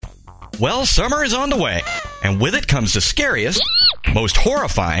Well, summer is on the way, and with it comes the scariest, most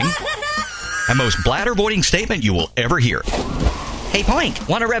horrifying, and most bladder-voiding statement you will ever hear. Hey, Poink,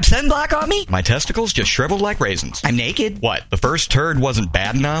 want to rub sunblock on me? My testicles just shriveled like raisins. I'm naked. What, the first turd wasn't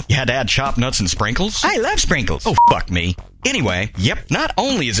bad enough? You had to add chopped nuts and sprinkles? I love sprinkles. Oh, fuck me. Anyway, yep, not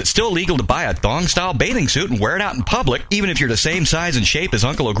only is it still legal to buy a thong-style bathing suit and wear it out in public, even if you're the same size and shape as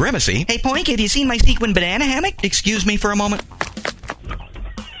Uncle O'Grimacy. Hey, Poink, have you seen my sequin banana hammock? Excuse me for a moment.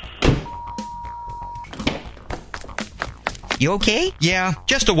 You okay? Yeah,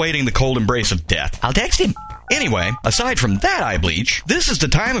 just awaiting the cold embrace of death. I'll text him. Anyway, aside from that eye bleach, this is the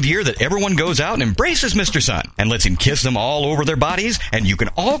time of year that everyone goes out and embraces Mr. Sun and lets him kiss them all over their bodies, and you can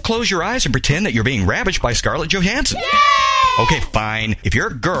all close your eyes and pretend that you're being ravaged by Scarlett Johansson. Yay! Okay, fine. If you're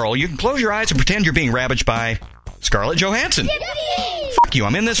a girl, you can close your eyes and pretend you're being ravaged by Scarlett Johansson. Yippee! Fuck you,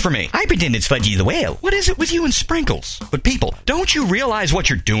 I'm in this for me. I pretend it's Fudgy the Whale. What is it with you and sprinkles? But people, don't you realize what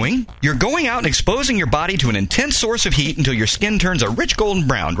you're doing? You're going out and exposing your body to an intense source of heat until your skin turns a rich golden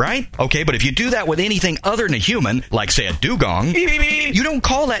brown, right? Okay, but if you do that with anything other than a human, like say a dugong, you don't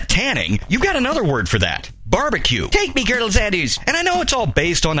call that tanning. You've got another word for that. Barbecue. Take me, Girdle Sanders. And I know it's all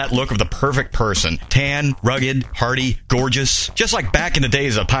based on that look of the perfect person. Tan, rugged, hardy, gorgeous. Just like back in the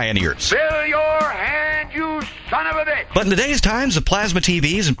days of pioneers. Fill your hand, you son of a bitch! But in today's times of plasma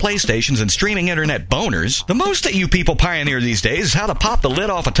TVs and PlayStations and streaming internet boners, the most that you people pioneer these days is how to pop the lid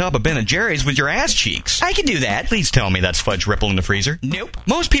off a tub of Ben & Jerry's with your ass cheeks. I can do that. Please tell me that's Fudge Ripple in the freezer. Nope.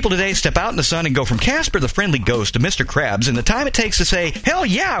 Most people today step out in the sun and go from Casper the Friendly Ghost to Mr. Krabs in the time it takes to say, hell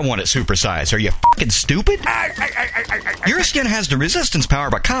yeah, I want it supersized. Are you fucking stupid? Your skin has the resistance power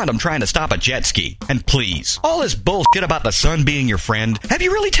of a condom trying to stop a jet ski. And please, all this bullshit about the sun being your friend, have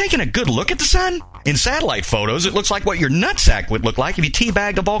you really taken a good look at the sun? In satellite photos, it looks like what your nutsack would look like if you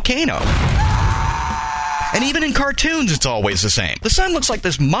teabagged a volcano. And even in cartoons, it's always the same. The sun looks like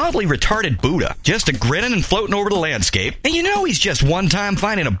this mildly retarded Buddha, just a grinning and floating over the landscape. And you know he's just one time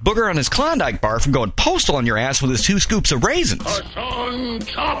finding a booger on his Klondike bar from going postal on your ass with his 2 scoops of raisins.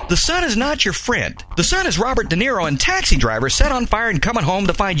 The sun is not your friend. The sun is Robert De Niro in Taxi Driver set on fire and coming home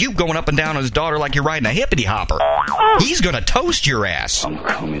to find you going up and down on his daughter like you're riding a hippity hopper. He's gonna toast your ass. I'm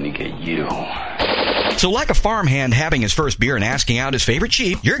coming to get you. So like a farmhand having his first beer and asking out his favorite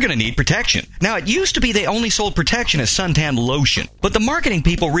sheep, you're going to need protection. Now, it used to be they only sold protection as suntan lotion, but the marketing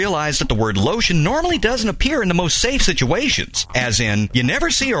people realized that the word lotion normally doesn't appear in the most safe situations. As in, you never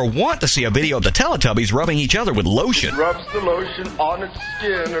see or want to see a video of the Teletubbies rubbing each other with lotion. It rubs the lotion on its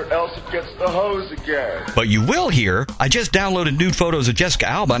skin or else it gets the hose again. But you will hear, I just downloaded nude photos of Jessica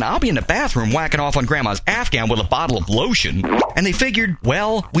Alba and I'll be in the bathroom whacking off on Grandma's Afghan with a bottle of lotion. And they figured,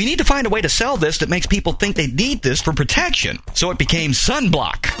 well, we need to find a way to sell this that makes people think they need this for protection. So it became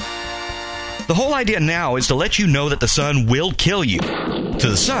sunblock. The whole idea now is to let you know that the sun will kill you. To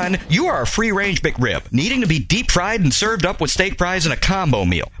the sun, you are a free-range McRib, needing to be deep-fried and served up with steak fries in a combo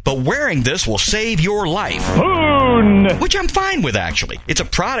meal. But wearing this will save your life. Which I'm fine with, actually. It's a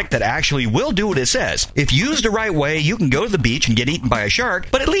product that actually will do what it says. If used the right way, you can go to the beach and get eaten by a shark,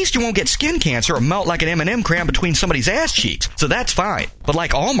 but at least you won't get skin cancer or melt like an M&M cram between somebody's ass cheeks. So that's fine. But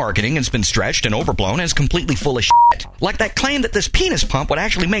like all marketing, it's been stretched and overblown and is completely full of shit. Like that claim that this penis pump would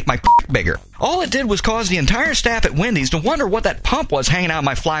actually make my bigger. All it did was cause the entire staff at Wendy's to wonder what that pump was hanging out of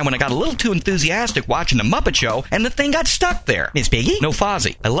my fly when I got a little too enthusiastic watching the Muppet Show, and the thing got stuck there. Miss Piggy? No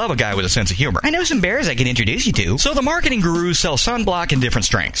Fozzie. I love a guy with a sense of humor. I know some bears I can introduce you to. So the marketing gurus sell sunblock in different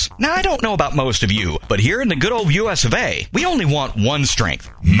strengths. Now, I don't know about most of you, but here in the good old US of A, we only want one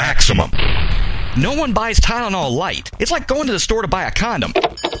strength. Maximum. No one buys Tylenol Light. It's like going to the store to buy a condom.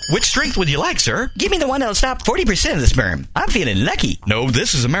 Which strength would you like, sir? Give me the one that'll stop 40% of the sperm. I'm feeling lucky. No,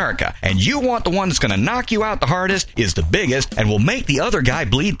 this is America, and you want the one that's going to knock you out the hardest, is the biggest, and will make the other guy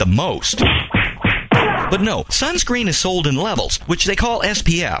bleed the most. But no, sunscreen is sold in levels, which they call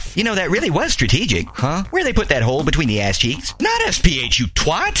SPF. You know, that really was strategic. Huh? Where they put that hole between the ass cheeks? Not SPH, you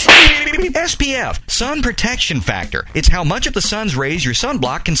twat! SPF, sun protection factor. It's how much of the sun's rays your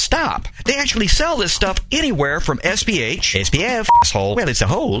sunblock can stop. They actually sell this stuff anywhere from SPH, SPF, asshole, well, it's a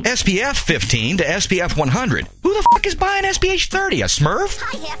hole, SPF 15 to SPF 100. Who the fuck is buying SPH 30? A Smurf?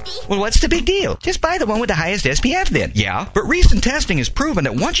 Hi, Hefty. Well, what's the big deal? Just buy the one with the highest SPF then. Yeah, but recent testing has proven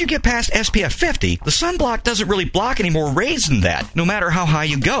that once you get past SPF 50, the sunblock doesn't really block any more rays than that, no matter how high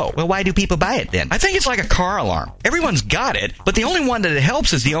you go. Well, why do people buy it then? I think it's like a car alarm. Everyone's got it, but the only one that it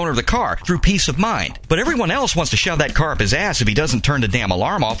helps is the owner of the car, through peace of mind. But everyone else wants to shove that car up his ass if he doesn't turn the damn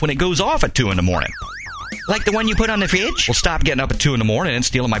alarm off when it goes off at 2 in the morning. Like the one you put on the fridge? Well, stop getting up at 2 in the morning and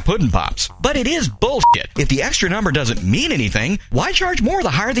stealing my pudding pops. But it is bullshit. If the extra number doesn't mean anything, why charge more the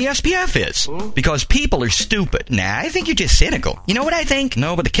higher the SPF is? Because people are stupid. Nah, I think you're just cynical. You know what I think?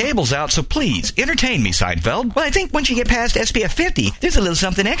 No, but the cable's out, so please, entertain me, Seinfeld. Well, I think once you get past SPF 50, there's a little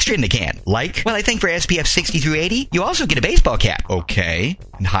something extra in the can. Like? Well, I think for SPF 60 through 80, you also get a baseball cap. Okay.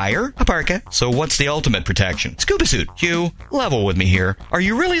 And higher? A parka. So what's the ultimate protection? Scuba suit. Hugh, level with me here. Are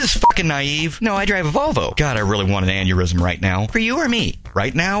you really this fucking naive? No, I drive a Volvo. God, I really want an aneurysm right now. For you or me?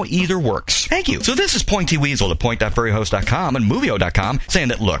 Right now, either works. Thank you. So this is Pointy Weasel at point.furryhost.com and Movio.com saying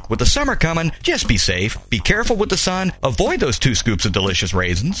that, look, with the summer coming, just be safe, be careful with the sun, avoid those 2 scoops of delicious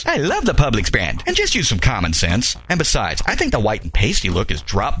raisins. I love the Publix brand. And just use some common sense. And besides, I think the white and pasty look is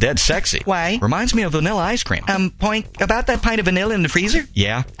drop dead sexy. Why? Reminds me of vanilla ice cream. Point, about that pint of vanilla in the freezer?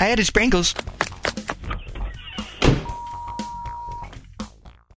 Yeah? I added sprinkles.